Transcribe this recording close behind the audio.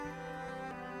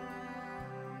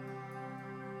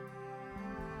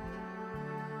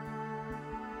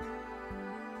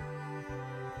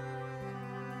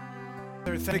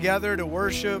Father, together to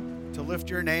worship, to lift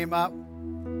your name up.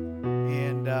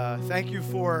 And thank you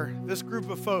for this group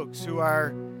of folks who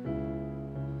are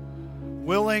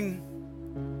willing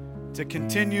to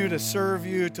continue to serve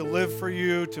you, to live for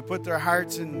you, to put their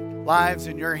hearts and lives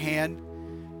in your hand.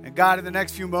 And God, in the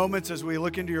next few moments as we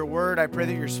look into your word, I pray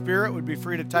that your Spirit would be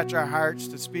free to touch our hearts,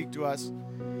 to speak to us.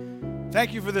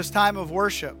 Thank you for this time of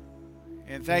worship.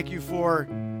 And thank you for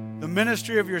the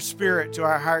ministry of your Spirit to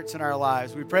our hearts and our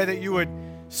lives. We pray that you would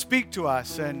speak to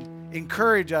us and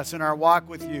encourage us in our walk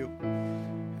with you.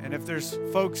 And if there's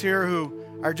folks here who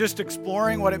are just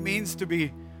exploring what it means to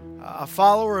be a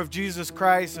follower of Jesus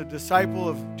Christ, a disciple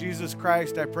of Jesus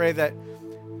Christ, I pray that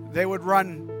they would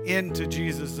run into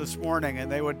Jesus this morning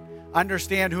and they would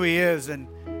understand who he is and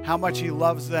how much he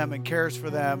loves them and cares for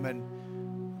them and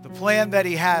the plan that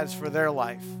he has for their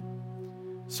life.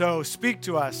 So speak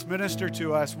to us, minister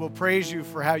to us. We'll praise you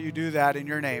for how you do that in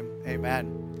your name.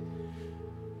 Amen.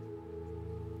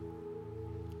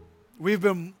 We've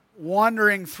been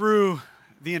wandering through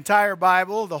the entire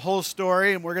Bible, the whole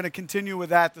story, and we're going to continue with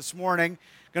that this morning.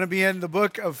 Going to be in the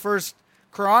book of First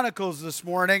Chronicles this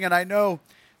morning, and I know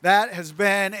that has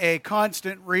been a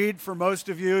constant read for most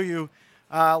of you. You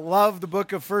love the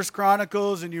book of First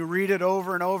Chronicles, and you read it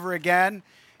over and over again.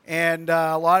 And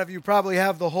a lot of you probably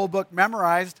have the whole book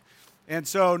memorized. And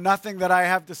so nothing that I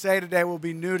have to say today will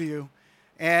be new to you.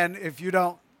 And if you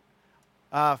don't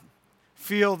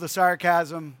feel the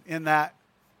sarcasm in that,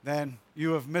 then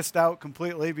you have missed out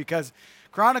completely, because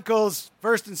Chronicles,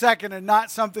 1st and 2nd, are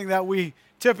not something that we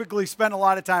typically spend a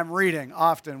lot of time reading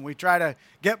often. We try to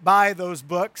get by those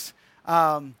books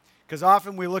because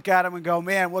often we look at them and go,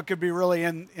 man, what could be really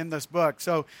in this book?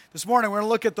 So this morning we're going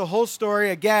to look at the whole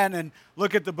story again and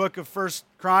look at the book of First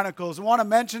Chronicles. I want to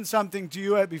mention something to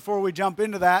you before we jump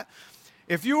into that.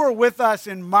 If you were with us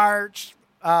in March,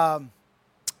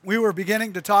 we were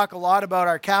beginning to talk a lot about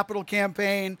our capital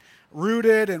campaign,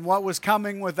 Rooted, and what was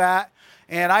coming with that.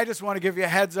 And I just want to give you a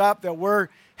heads up that we're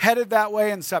headed that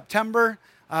way in September,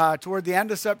 toward the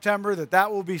end of September,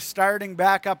 that will be starting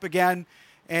back up again.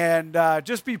 And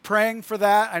just be praying for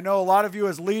that. I know a lot of you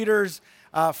as leaders,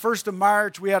 1st of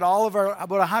March, we had about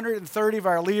 130 of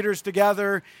our leaders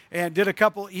together and did a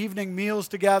couple evening meals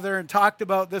together and talked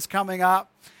about this coming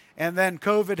up. And then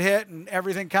COVID hit and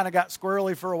everything kind of got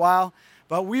squirrely for a while.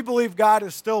 But we believe God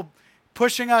is still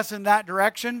pushing us in that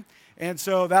direction. And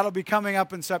so that'll be coming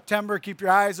up in September. Keep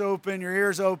your eyes open, your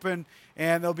ears open,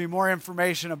 and there'll be more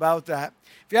information about that.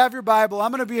 If you have your Bible,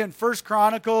 I'm going to be in First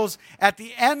Chronicles. At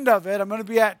the end of it, I'm going to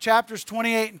be at chapters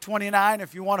 28 and 29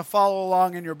 if you want to follow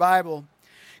along in your Bible.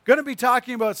 Going to be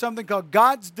talking about something called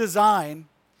God's design.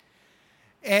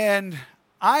 And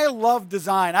I love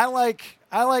design. I like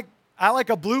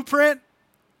a blueprint.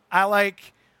 I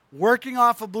like working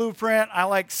off a blueprint. I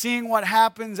like seeing what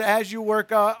happens as you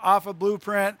work off a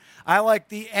blueprint. I like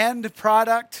the end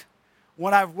product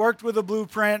when I've worked with a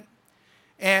blueprint.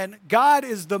 And God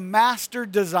is the master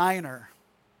designer.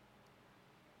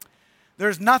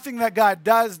 There's nothing that God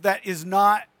does that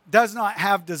does not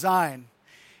have design.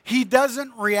 He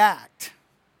doesn't react.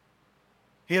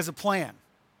 He has a plan.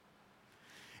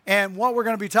 And what we're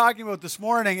going to be talking about this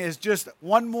morning is just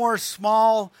one more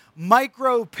small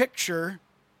micro picture,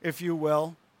 if you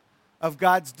will, of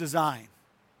God's design.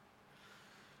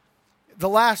 The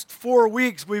last 4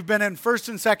 weeks we've been in 1st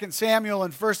and 2nd Samuel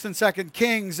and 1st and 2nd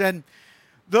Kings, and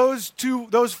those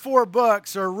 4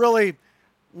 books are really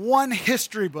one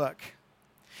history book.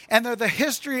 And they're the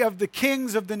history of the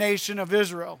kings of the nation of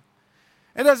Israel.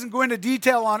 It doesn't go into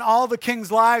detail on all the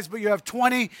kings' lives, but you have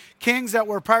 20 kings that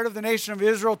were part of the nation of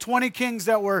Israel, 20 kings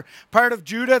that were part of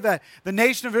Judah. The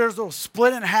nation of Israel was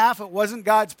split in half. It wasn't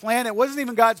God's plan. It wasn't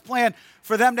even God's plan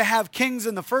for them to have kings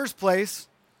in the first place,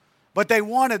 but they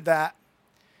wanted that.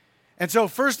 And so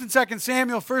 1st and 2nd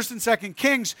Samuel, 1st and 2nd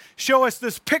Kings show us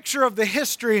this picture of the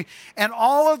history and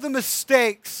all of the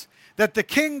mistakes that the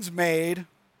kings made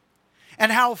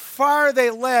and how far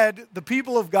they led the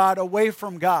people of God away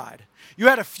from God. You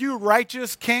had a few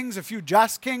righteous kings, a few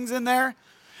just kings in there,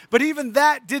 but even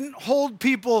that didn't hold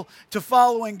people to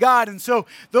following God. And so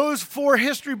those 4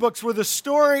 history books were the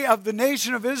story of the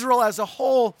nation of Israel as a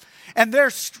whole and their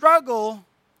struggle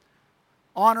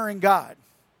honoring God.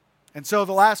 And so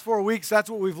the last 4 weeks, that's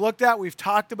what we've looked at. We've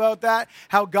talked about that,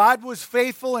 how God was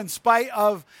faithful in spite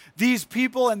of these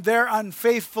people and their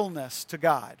unfaithfulness to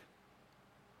God.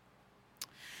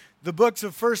 The books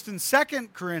of 1st and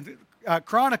 2nd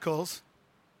Chronicles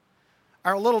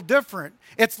are a little different.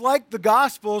 It's like the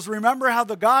Gospels. Remember how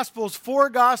the Gospels, 4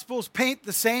 Gospels, paint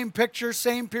the same picture,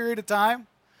 same period of time?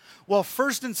 Well,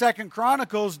 1st and 2nd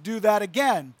Chronicles do that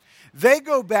again. They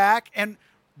go back and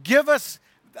give us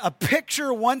a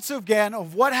picture once again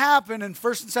of what happened in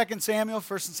 1st and 2nd Samuel,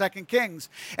 1st and 2nd Kings.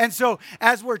 And so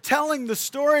as we're telling the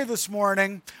story this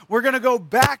morning, we're going to go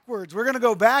backwards. We're going to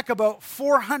go back about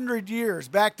 400 years,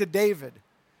 back to David.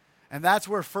 And that's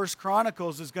where 1st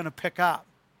Chronicles is going to pick up.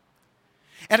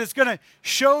 And it's going to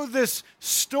show this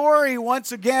story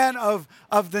once again of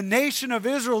the nation of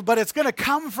Israel, but it's going to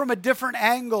come from a different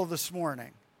angle this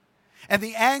morning. And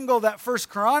the angle that 1st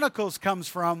Chronicles comes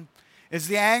from is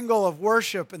the angle of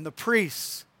worship and the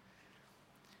priests,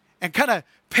 and kind of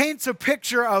paints a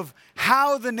picture of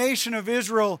how the nation of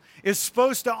Israel is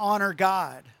supposed to honor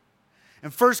God.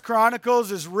 And 1st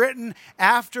Chronicles is written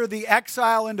after the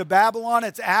exile into Babylon.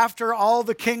 It's after all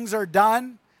the kings are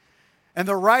done. And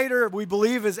the writer, we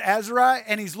believe, is Ezra,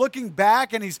 and he's looking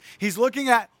back and he's looking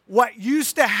at what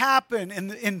used to happen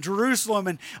in Jerusalem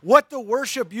and what the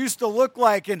worship used to look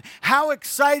like and how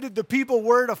excited the people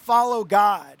were to follow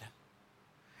God.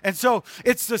 And so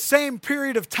it's the same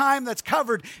period of time that's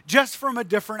covered, just from a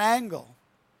different angle.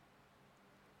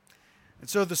 And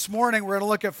so this morning we're going to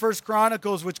look at 1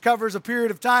 Chronicles, which covers a period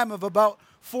of time of about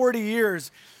 40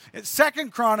 years.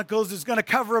 2 Chronicles is going to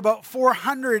cover about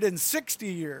 460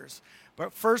 years.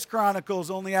 But 1 Chronicles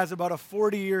only has about a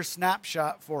 40-year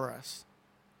snapshot for us.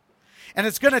 And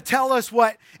it's going to tell us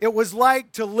what it was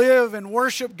like to live and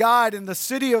worship God in the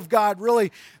city of God,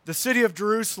 really the city of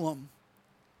Jerusalem.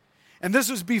 And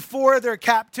this was before their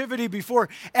captivity, before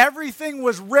everything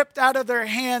was ripped out of their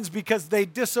hands because they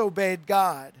disobeyed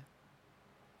God.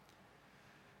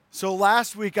 So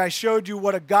last week I showed you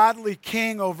what a godly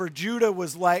king over Judah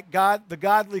was like, the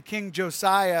godly king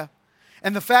Josiah,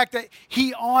 and the fact that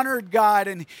he honored God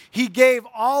and he gave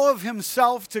all of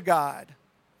himself to God.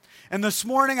 And this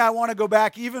morning I want to go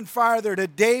back even farther to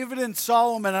David and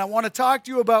Solomon, and I want to talk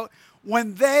to you about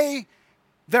when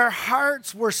their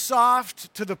hearts were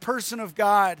soft to the person of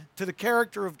God, to the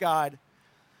character of God,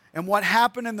 and what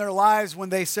happened in their lives when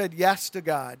they said yes to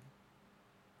God.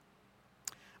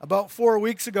 About 4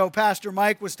 weeks ago, Pastor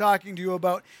Mike was talking to you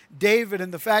about David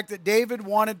and the fact that David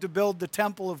wanted to build the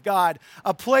temple of God,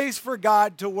 a place for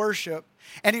God to worship.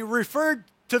 And he referred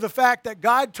to the fact that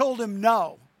God told him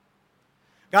no.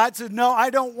 God said, no, I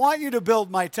don't want you to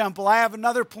build my temple. I have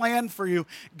another plan for you.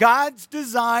 God's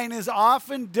design is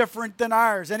often different than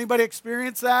ours. Anybody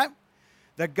experience that?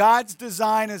 That God's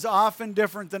design is often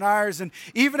different than ours. And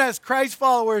even as Christ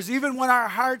followers, even when our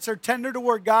hearts are tender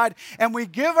toward God and we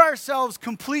give ourselves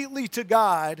completely to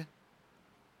God,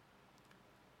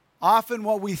 often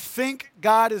what we think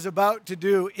God is about to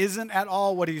do isn't at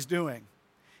all what he's doing.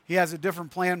 He has a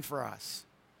different plan for us.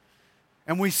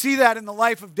 And we see that in the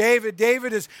life of David.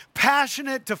 David is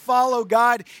passionate to follow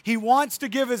God. He wants to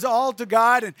give his all to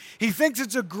God. And he thinks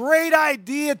it's a great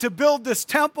idea to build this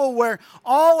temple where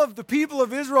all of the people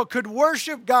of Israel could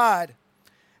worship God.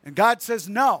 And God says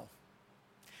no.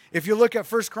 If you look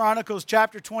at 1 Chronicles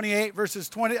chapter 28, verses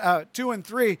 2 and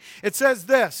 3, it says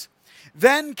this: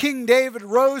 Then King David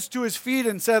rose to his feet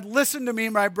and said, Listen to me,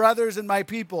 my brothers and my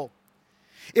people.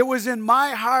 It was in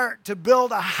my heart to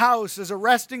build a house as a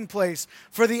resting place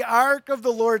for the ark of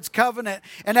the Lord's covenant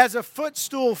and as a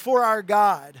footstool for our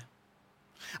God.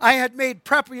 I had made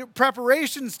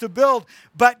preparations to build,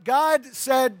 but God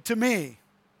said to me,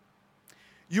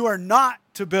 You are not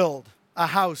to build a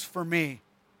house for me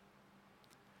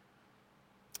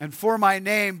and for my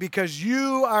name, because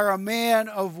you are a man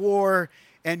of war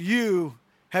and you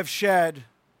have shed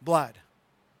blood.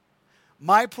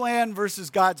 My plan versus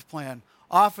God's plan.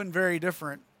 Often very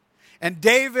different. And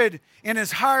David, in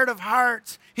his heart of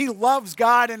hearts, he loves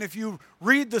God. And if you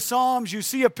read the Psalms, you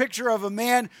see a picture of a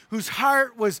man whose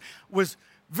heart was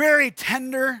very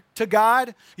tender to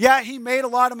God. Yeah, he made a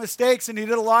lot of mistakes and he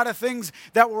did a lot of things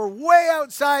that were way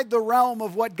outside the realm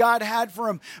of what God had for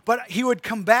him. But he would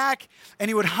come back and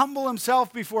he would humble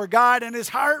himself before God, and his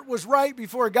heart was right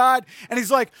before God. And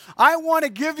he's like, I want to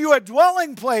give you a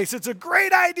dwelling place. It's a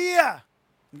great idea.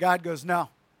 And God goes, No,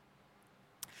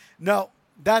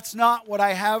 that's not what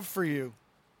I have for you.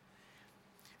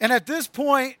 And at this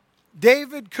point,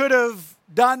 David could have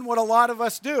done what a lot of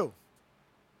us do.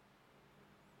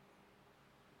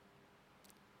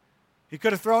 He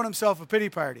could have thrown himself a pity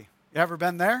party. You ever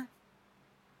been there?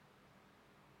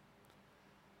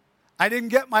 I didn't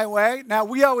get my way. Now,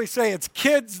 we always say it's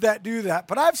kids that do that,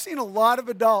 but I've seen a lot of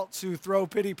adults who throw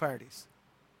pity parties.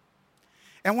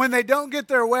 And when they don't get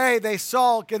their way, they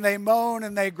sulk and they moan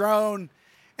and they groan.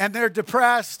 And they're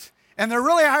depressed, and they're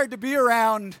really hard to be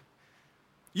around.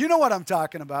 You know what I'm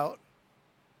talking about.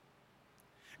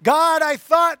 God, I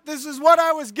thought this is what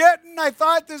I was getting. I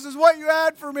thought this is what you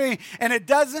had for me. And it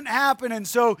doesn't happen. And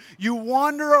so you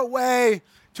wander away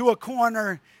to a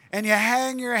corner and you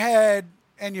hang your head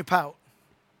and you pout.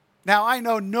 Now, I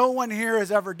know no one here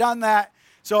has ever done that,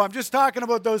 so I'm just talking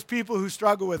about those people who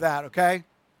struggle with that, okay?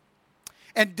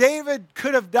 And David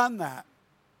could have done that.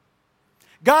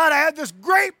 God, I had this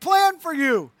great plan for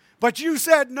you, but you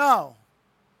said no.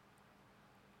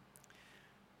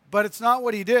 But it's not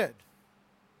what he did.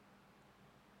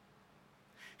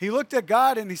 He looked at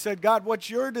God and he said, God, what's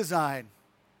your design?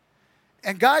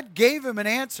 And God gave him an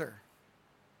answer.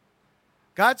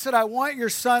 God said, I want your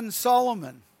son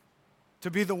Solomon to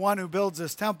be the one who builds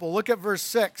this temple. Look at verse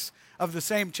 6 of the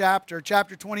same chapter,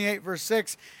 chapter 28, verse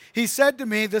 6. He said to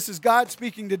me, this is God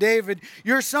speaking to David,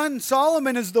 your son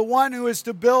Solomon is the one who is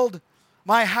to build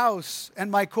my house and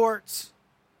my courts.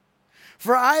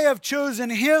 For I have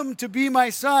chosen him to be my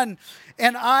son,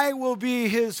 and I will be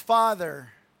his father.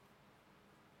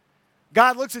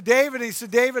 God looks at David and he said,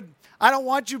 David, I don't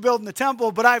want you building the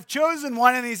temple, but I've chosen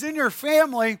one and he's in your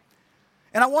family,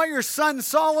 and I want your son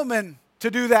Solomon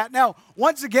to do that. Now,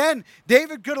 once again,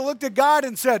 David could have looked at God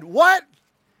and said, what?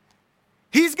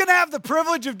 He's going to have the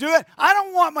privilege of doing it? I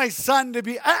don't want my son to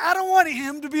be, I don't want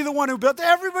him to be the one who built it.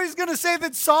 Everybody's going to say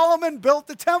that Solomon built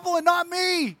the temple and not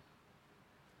me.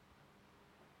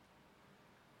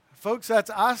 Folks, that's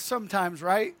us sometimes,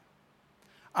 right?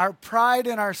 Our pride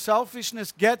and our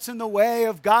selfishness gets in the way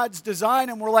of God's design,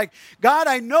 and we're like, God,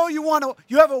 I know you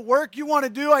have a work you want to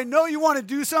do. I know you want to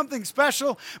do something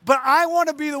special, but I want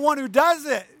to be the one who does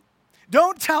it.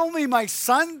 Don't tell me my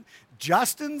son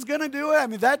Justin's going to do it. I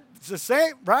mean, that's the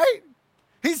same, right?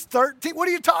 He's 13. What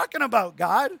are you talking about,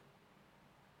 God?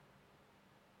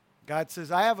 God says,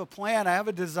 I have a plan. I have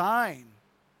a design.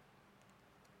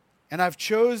 And I've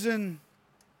chosen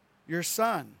your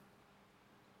son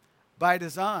by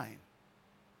design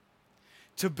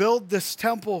to build this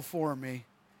temple for me.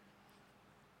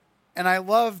 And I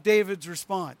love David's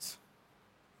response.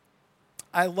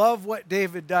 I love what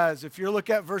David does. If you look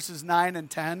at verses 9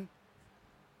 and 10,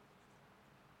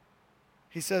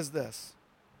 he says this,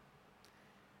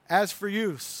 as for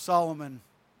you, Solomon,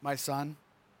 my son,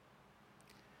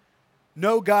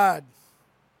 know God,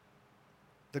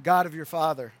 the God of your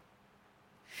father,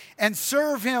 and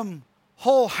serve him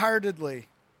wholeheartedly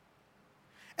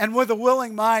and with a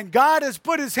willing mind. God has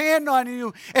put his hand on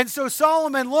you. And so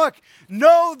Solomon, look,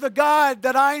 know the God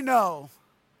that I know.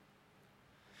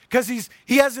 Because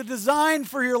he has a design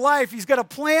for your life. He's got a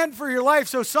plan for your life.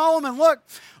 So Solomon,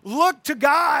 look to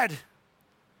God.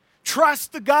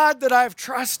 Trust the God that I've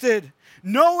trusted.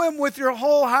 Know him with your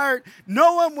whole heart.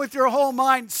 Know him with your whole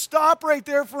mind. Stop right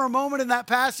there for a moment in that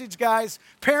passage, guys.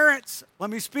 Parents,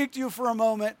 let me speak to you for a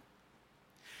moment.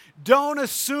 Don't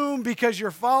assume because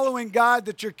you're following God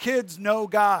that your kids know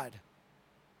God.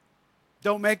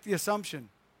 Don't make the assumption.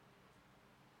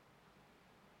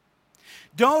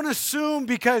 Don't assume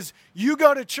because you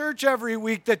go to church every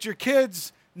week that your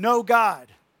kids know God.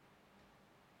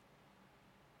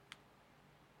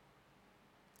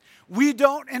 We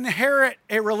don't inherit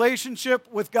a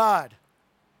relationship with God.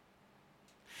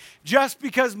 Just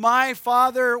because my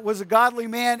father was a godly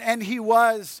man, and he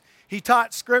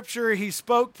taught scripture, he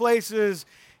spoke places,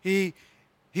 he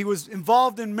was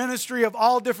involved in ministry of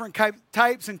all different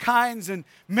types and kinds and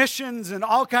missions and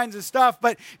all kinds of stuff.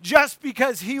 But just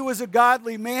because he was a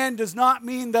godly man does not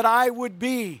mean that I would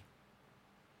be.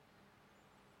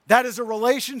 That is a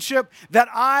relationship that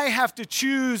I have to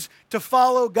choose to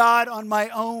follow God on my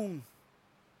own.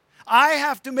 I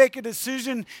have to make a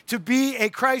decision to be a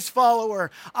Christ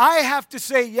follower. I have to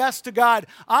say yes to God.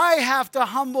 I have to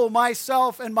humble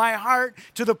myself and my heart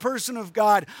to the person of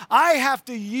God. I have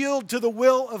to yield to the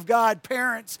will of God.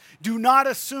 Parents, do not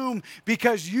assume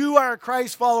because you are a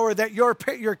Christ follower that your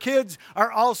kids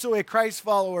are also a Christ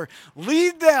follower.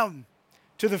 Lead them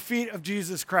to the feet of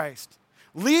Jesus Christ.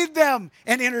 Lead them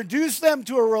and introduce them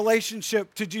to a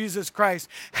relationship to Jesus Christ.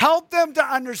 Help them to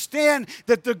understand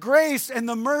that the grace and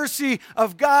the mercy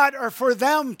of God are for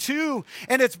them too.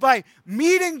 And it's by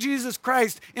meeting Jesus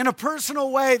Christ in a personal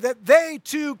way that they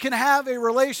too can have a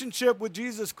relationship with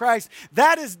Jesus Christ.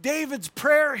 That is David's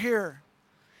prayer here.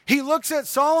 He looks at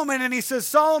Solomon and he says,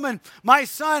 Solomon, my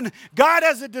son, God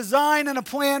has a design and a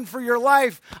plan for your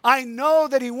life. I know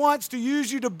that he wants to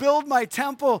use you to build my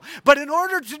temple. But in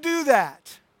order to do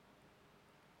that,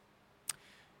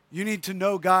 you need to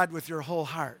know God with your whole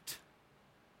heart.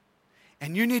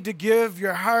 And you need to give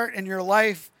your heart and your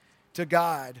life to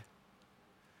God.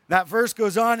 That verse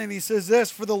goes on and he says this,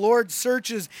 for the Lord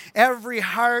searches every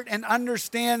heart and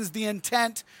understands the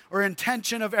intent or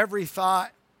intention of every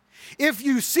thought. If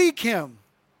you seek him,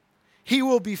 he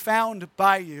will be found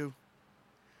by you.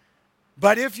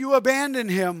 But if you abandon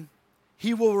him,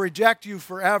 he will reject you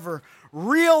forever.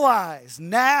 realize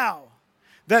now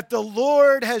that the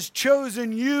Lord has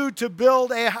chosen you to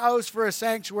build a house for a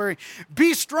sanctuary.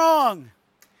 Be strong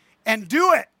and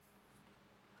do it.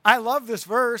 I love this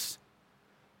verse.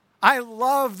 I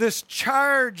love this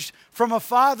charge from a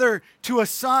father to a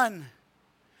son,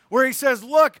 where he says,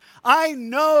 look, I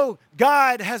know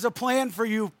God has a plan for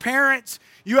you. Parents,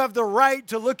 you have the right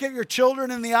to look at your children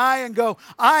in the eye and go,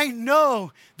 I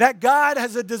know that God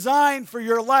has a design for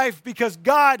your life, because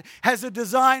God has a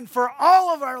design for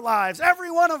all of our lives, every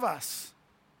one of us.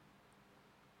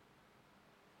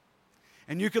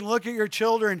 And you can look at your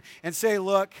children and say,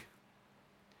 look,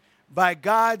 by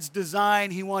God's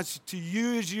design, He wants to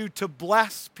use you to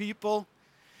bless people,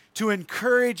 to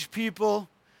encourage people,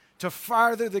 to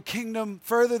further the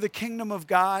kingdom of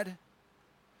God,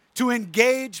 to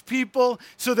engage people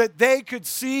so that they could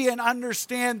see and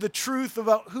understand the truth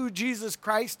about who Jesus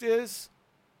Christ is.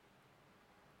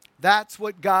 That's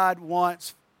what God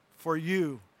wants for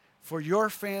you, for your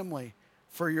family,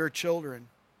 for your children.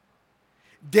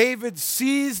 David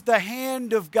sees the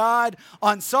hand of God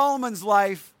on Solomon's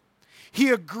life. He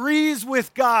agrees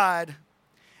with God.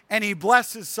 And he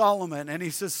blesses Solomon. And he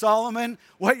says, Solomon,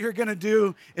 what you're going to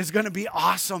do is going to be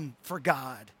awesome for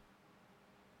God.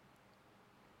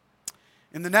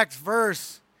 In the next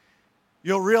verse,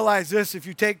 you'll realize this if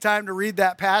you take time to read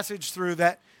that passage through,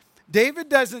 that David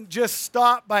doesn't just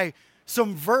stop by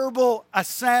some verbal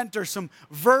assent or some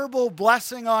verbal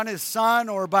blessing on his son,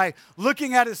 or by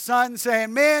looking at his son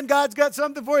saying, man, God's got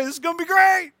something for you. This is going to be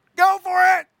great. Go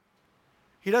for it.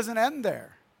 He doesn't end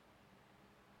there.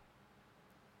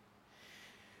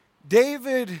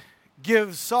 David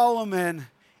gives Solomon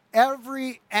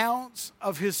every ounce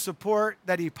of his support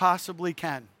that he possibly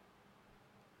can.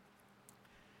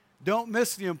 Don't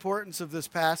miss the importance of this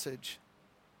passage.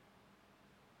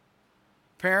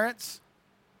 Parents,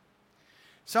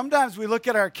 sometimes we look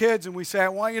at our kids and we say, I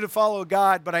want you to follow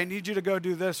God, but I need you to go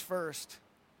do this first.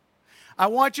 I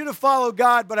want you to follow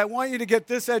God, but I want you to get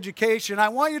this education. I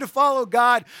want you to follow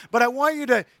God, but I want you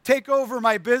to take over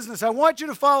my business. I want you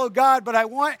to follow God,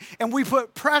 and we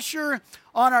put pressure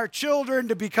on our children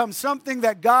to become something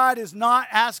that God is not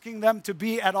asking them to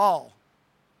be at all.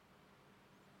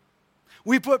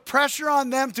 We put pressure on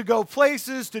them to go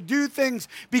places, to do things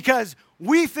because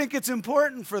we think it's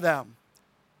important for them.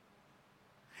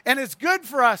 And it's good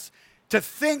for us to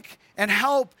think and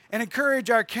help and encourage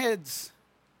our kids.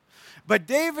 But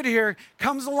David here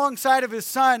comes alongside of his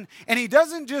son, and he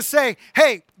doesn't just say,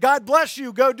 hey, God bless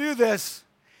you, go do this.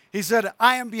 He said,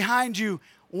 I am behind you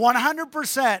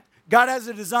 100%. God has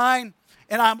a design,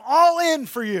 and I'm all in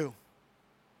for you.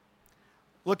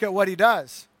 Look at what he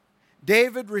does.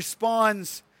 David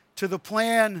responds to the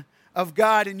plan of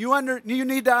God, and you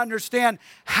need to understand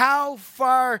how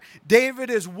far David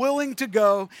is willing to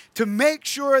go to make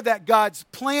sure that God's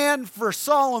plan for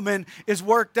Solomon is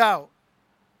worked out.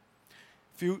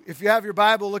 If you have your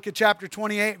Bible, look at chapter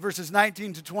 28, verses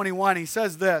 19 to 21. He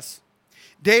says this,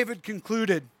 David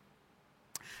concluded,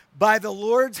 by the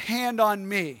Lord's hand on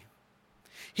me,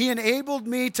 He enabled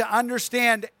me to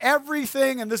understand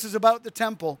everything, and this is about the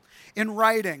temple, in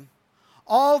writing,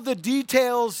 all the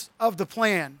details of the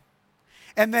plan.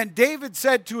 And then David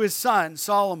said to his son,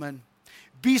 Solomon,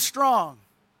 be strong,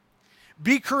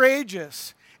 be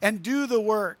courageous, and do the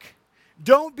work.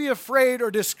 Don't be afraid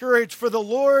or discouraged, for the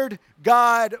Lord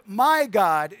God, my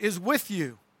God, is with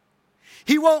you.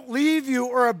 He won't leave you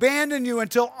or abandon you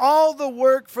until all the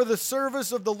work for the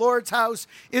service of the Lord's house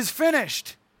is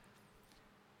finished.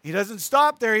 He doesn't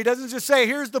stop there. He doesn't just say,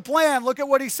 here's the plan. Look at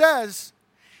what he says.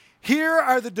 Here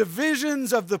are the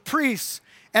divisions of the priests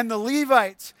and the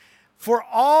Levites for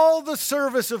all the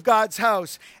service of God's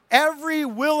house. Every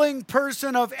willing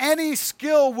person of any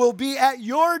skill will be at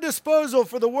your disposal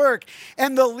for the work,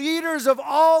 and the leaders of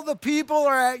all the people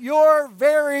are at your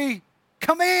very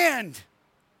command.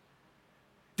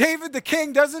 David the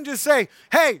king doesn't just say,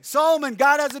 hey, Solomon,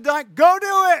 God has a design, go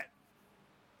do it.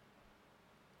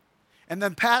 And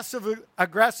then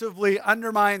passive-aggressively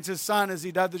undermines his son as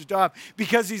he does his job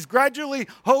because he's gradually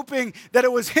hoping that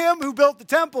it was him who built the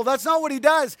temple. That's not what he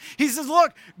does. He says,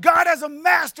 look, God has a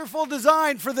masterful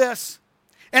design for this,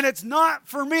 and it's not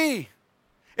for me.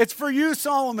 It's for you,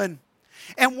 Solomon.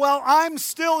 And while I'm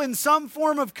still in some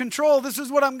form of control, this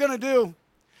is what I'm going to do.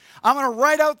 I'm going to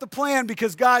write out the plan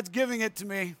because God's giving it to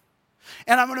me,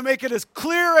 and I'm going to make it as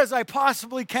clear as I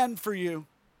possibly can for you.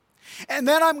 And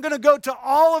then I'm going to go to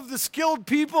all of the skilled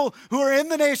people who are in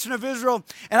the nation of Israel,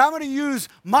 and I'm going to use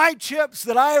my chips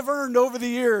that I have earned over the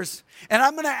years, and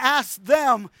I'm going to ask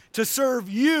them to serve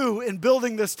you in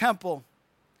building this temple.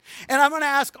 And I'm going to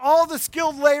ask all the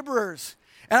skilled laborers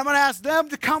And I'm going to ask them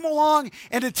to come along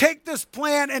and to take this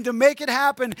plan and to make it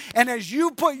happen. And as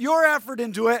you put your effort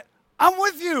into it, I'm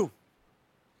with you.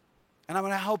 And I'm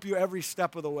going to help you every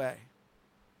step of the way.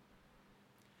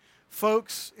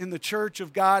 Folks, in the church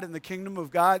of God, in the kingdom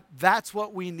of God, that's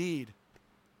what we need.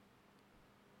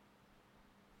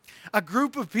 A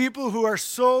group of people who are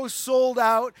so sold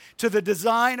out to the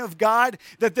design of God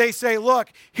that they say,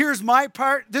 look, here's my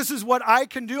part. This is what I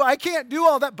can do. I can't do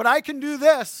all that, but I can do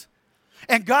this.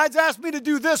 And God's asked me to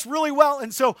do this really well,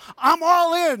 and so I'm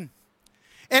all in.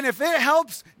 And if it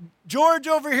helps George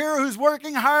over here who's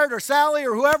working hard, or Sally,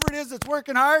 or whoever it is that's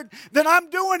working hard, then I'm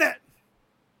doing it.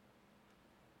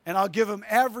 And I'll give him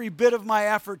every bit of my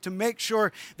effort to make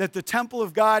sure that the temple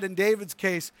of God, in David's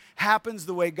case, happens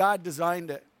the way God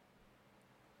designed it.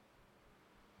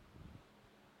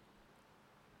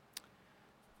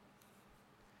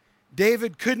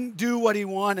 David couldn't do what he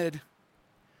wanted,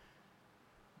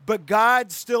 but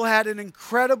God still had an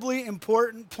incredibly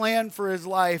important plan for his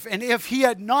life. And if he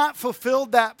had not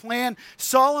fulfilled that plan,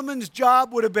 Solomon's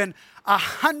job would have been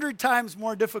 100 times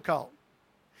more difficult.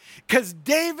 Because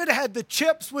David had the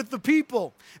chips with the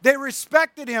people. They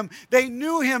respected him. They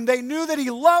knew him. They knew that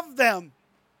he loved them.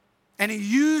 And he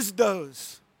used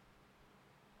those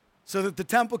so that the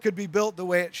temple could be built the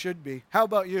way it should be. How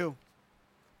about you?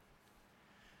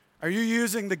 Are you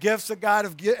using the gifts that God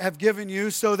have given you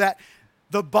so that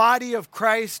the body of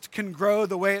Christ can grow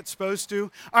the way it's supposed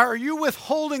to? Or are you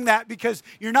withholding that because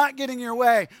you're not getting your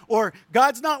way? Or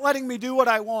God's not letting me do what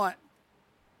I want?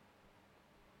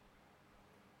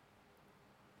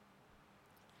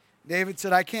 David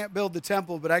said, I can't build the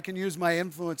temple, but I can use my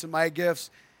influence and my gifts.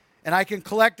 And I can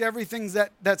collect everything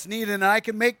that's needed. And I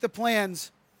can make the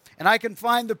plans. And I can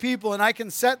find the people. And I can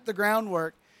set the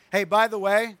groundwork. Hey, by the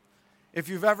way, if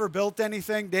you've ever built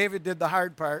anything, David did the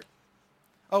hard part.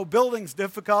 Oh, building's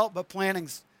difficult, but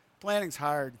planning's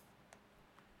hard.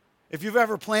 If you've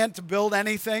ever planned to build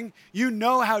anything, you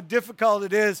know how difficult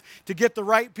it is to get the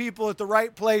right people at the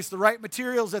right place, the right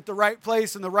materials at the right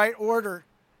place, in the right order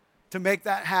to make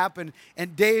that happen.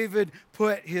 And David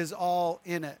put his all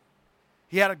in it.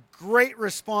 He had a great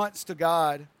response to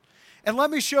God. And let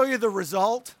me show you the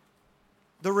result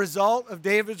of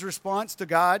David's response to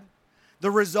God.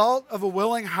 The result of a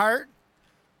willing heart.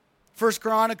 1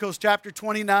 Chronicles chapter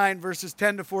 29, verses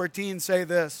 10 to 14 say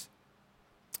this.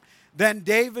 Then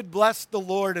David blessed the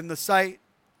Lord in the sight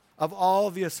of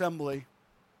all the assembly.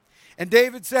 And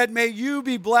David said, may you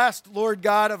be blessed, Lord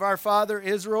God of our father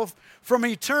Israel, from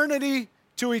eternity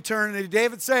to eternity.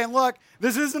 David's saying, look,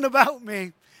 this isn't about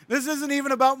me. This isn't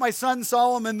even about my son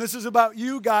Solomon. This is about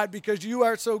you, God, because you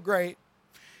are so great.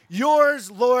 Yours,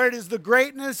 Lord, is the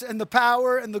greatness and the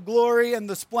power and the glory and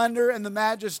the splendor and the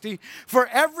majesty. For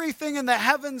everything in the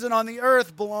heavens and on the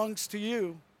earth belongs to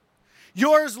you.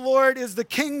 Yours, Lord, is the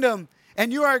kingdom,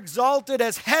 and you are exalted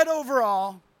as head over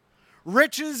all.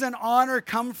 Riches and honor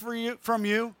come from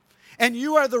you, and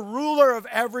you are the ruler of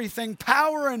everything.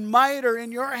 Power and might are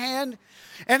in your hand,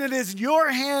 and it is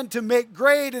your hand to make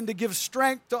great and to give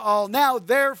strength to all. Now,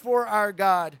 therefore, our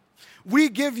God, we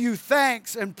give you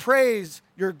thanks and praise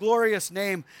your glorious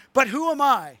name. But who am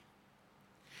I?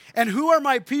 And who are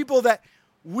my people that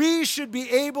we should be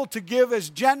able to give as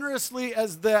generously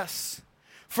as this?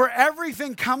 For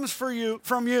everything comes from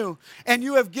you, and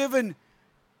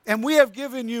we have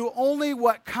given you only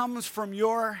what comes from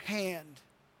your hand.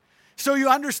 So you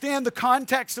understand the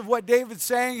context of what David's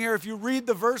saying here. If you read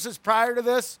the verses prior to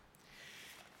this,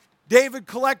 David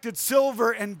collected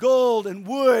silver and gold and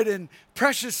wood and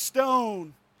precious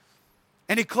stone.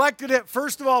 And he collected it,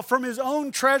 first of all, from his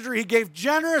own treasury. He gave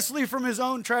generously from his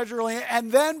own treasury.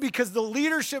 And then because the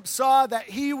leadership saw that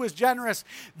he was generous,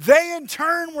 they in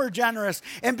turn were generous.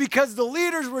 And because the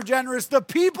leaders were generous, the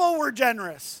people were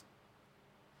generous.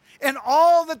 And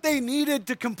all that they needed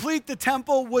to complete the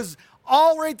temple was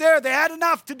all right there. They had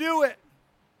enough to do it.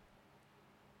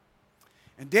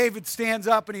 And David stands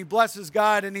up and he blesses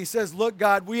God and he says, look,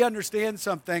 God, we understand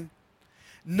something.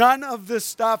 None of this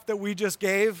stuff that we just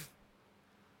gave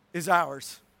is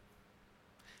ours.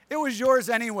 It was yours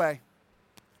anyway.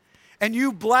 And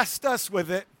you blessed us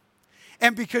with it.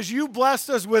 And because you blessed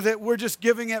us with it, we're just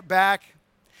giving it back.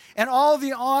 And all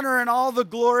the honor and all the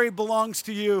glory belongs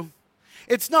to you.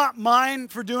 It's not mine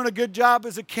for doing a good job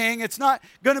as a king. It's not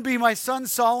going to be my son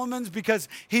Solomon's because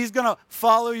he's going to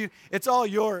follow you. It's all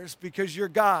yours because you're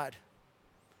God.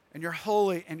 And you're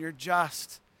holy and you're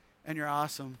just and you're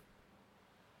awesome.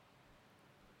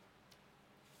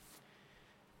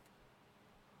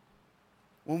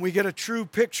 When we get a true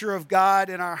picture of God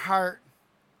in our heart,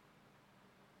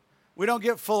 we don't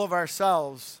get full of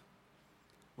ourselves.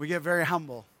 We get very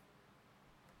humble.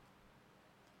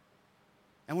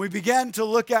 and we begin to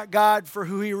look at God for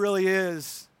who he really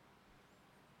is,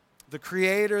 the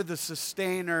creator, the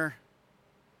sustainer,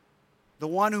 the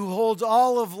one who holds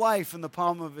all of life in the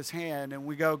palm of his hand, and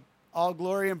we go, all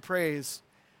glory and praise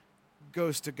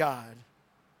goes to God.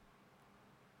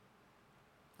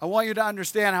 I want you to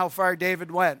understand how far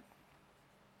David went.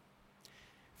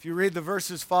 If you read the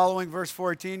verses following verse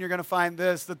 14, you're going to find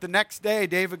this, that the next day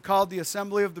David called the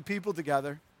assembly of the people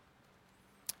together,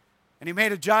 and he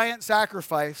made a giant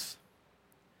sacrifice,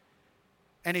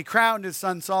 and he crowned his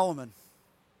son Solomon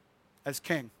as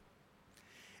king.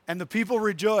 And the people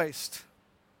rejoiced.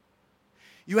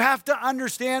 You have to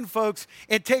understand, folks,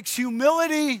 it takes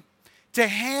humility to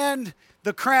hand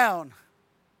the crown.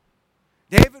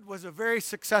 David was a very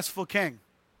successful king.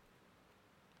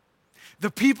 The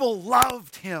people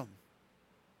loved him.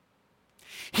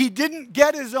 He didn't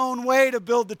get his own way to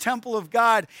build the temple of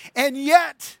God, and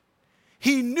yet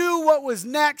he knew what was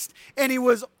next, and he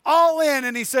was all in,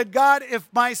 and he said, God, if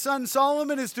my son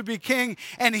Solomon is to be king,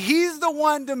 and he's the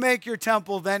one to make your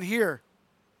temple, then here,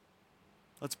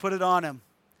 let's put it on him.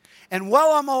 And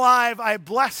while I'm alive, I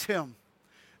bless him.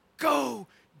 Go,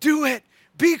 do it,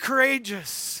 be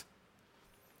courageous.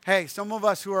 Hey, some of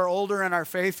us who are older in our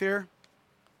faith here,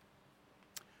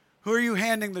 who are you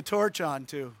handing the torch on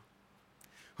to?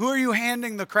 Who are you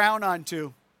handing the crown on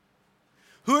to?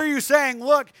 Who are you saying,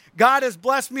 look, God has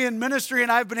blessed me in ministry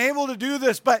and I've been able to do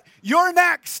this, but you're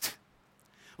next.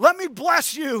 Let me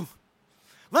bless you.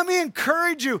 Let me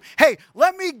encourage you. Hey,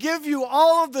 let me give you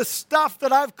all of the stuff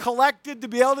that I've collected to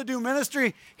be able to do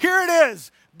ministry. Here it is.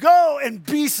 Go and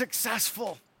be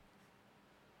successful.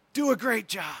 Do a great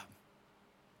job.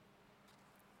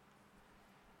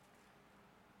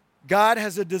 God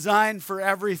has a design for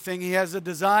everything. He has a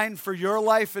design for your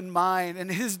life and mine.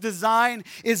 And his design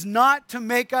is not to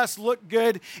make us look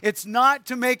good. It's not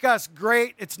to make us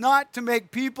great. It's not to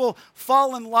make people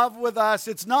fall in love with us.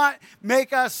 It's not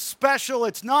make us special.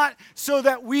 It's not so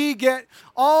that we get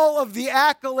all of the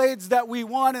accolades that we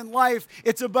want in life.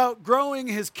 It's about growing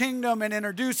his kingdom and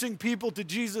introducing people to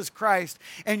Jesus Christ.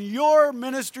 And your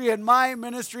ministry and my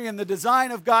ministry and the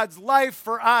design of God's life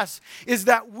for us is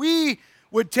that we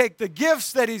would take the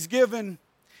gifts that he's given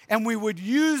and we would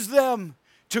use them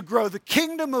to grow the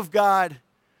kingdom of God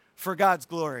for God's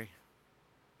glory.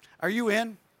 Are you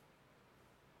in?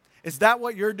 Is that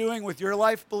what you're doing with your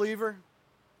life, believer?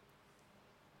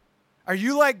 Are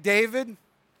you like David?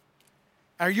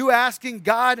 Are you asking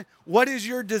God, what is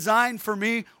your design for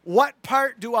me? What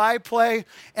part do I play?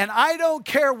 And I don't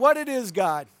care what it is,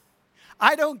 God.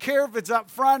 I don't care if it's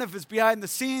up front, if it's behind the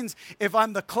scenes, if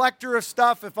I'm the collector of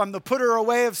stuff, if I'm the putter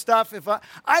away of stuff,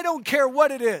 I don't care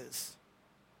what it is.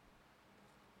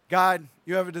 God,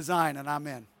 you have a design and I'm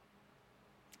in.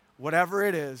 Whatever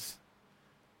it is,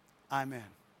 I'm in.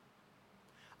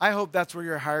 I hope that's where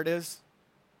your heart is.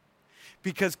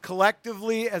 Because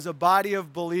collectively, as a body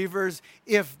of believers,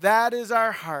 if that is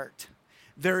our heart,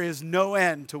 there is no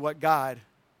end to what God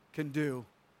can do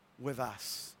with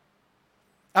us.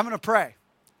 I'm going to pray.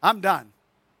 I'm done.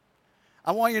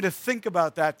 I want you to think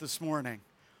about that this morning.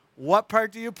 What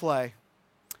part do you play?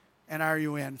 And are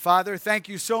you in? Father, thank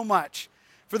you so much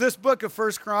for this book of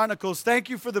 1 Chronicles. Thank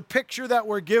you for the picture that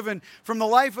we're given from the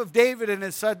life of David and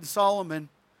his son Solomon.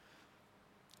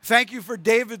 Thank you for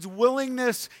David's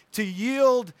willingness to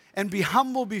yield and be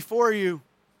humble before you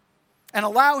and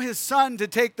allow his son to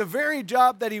take the very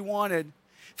job that he wanted.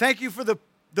 Thank you for the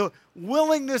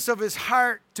willingness of his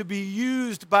heart to be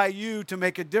used by you to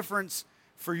make a difference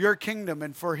for your kingdom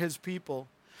and for his people.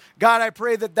 God, I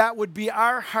pray that that would be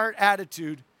our heart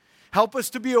attitude. Help us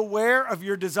to be aware of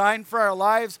your design for our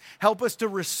lives. Help us to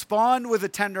respond with a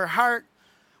tender heart,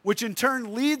 which in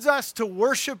turn leads us to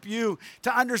worship you,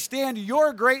 to understand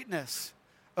your greatness.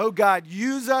 Oh God,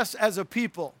 use us as a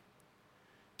people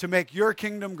to make your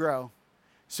kingdom grow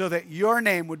so that your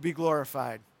name would be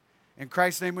glorified. In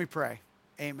Christ's name we pray.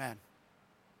 Amen.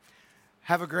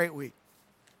 Have a great week.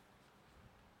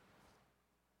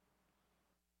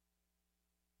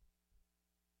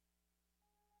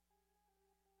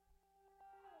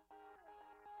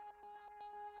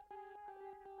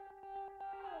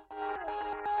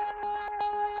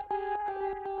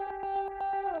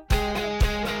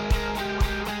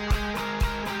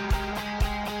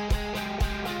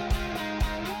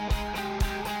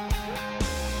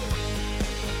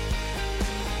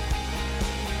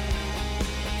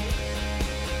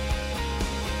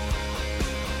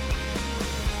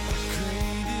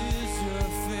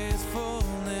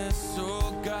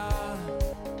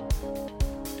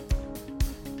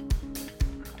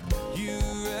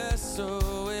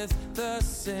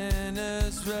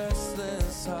 Sinner's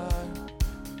restless heart.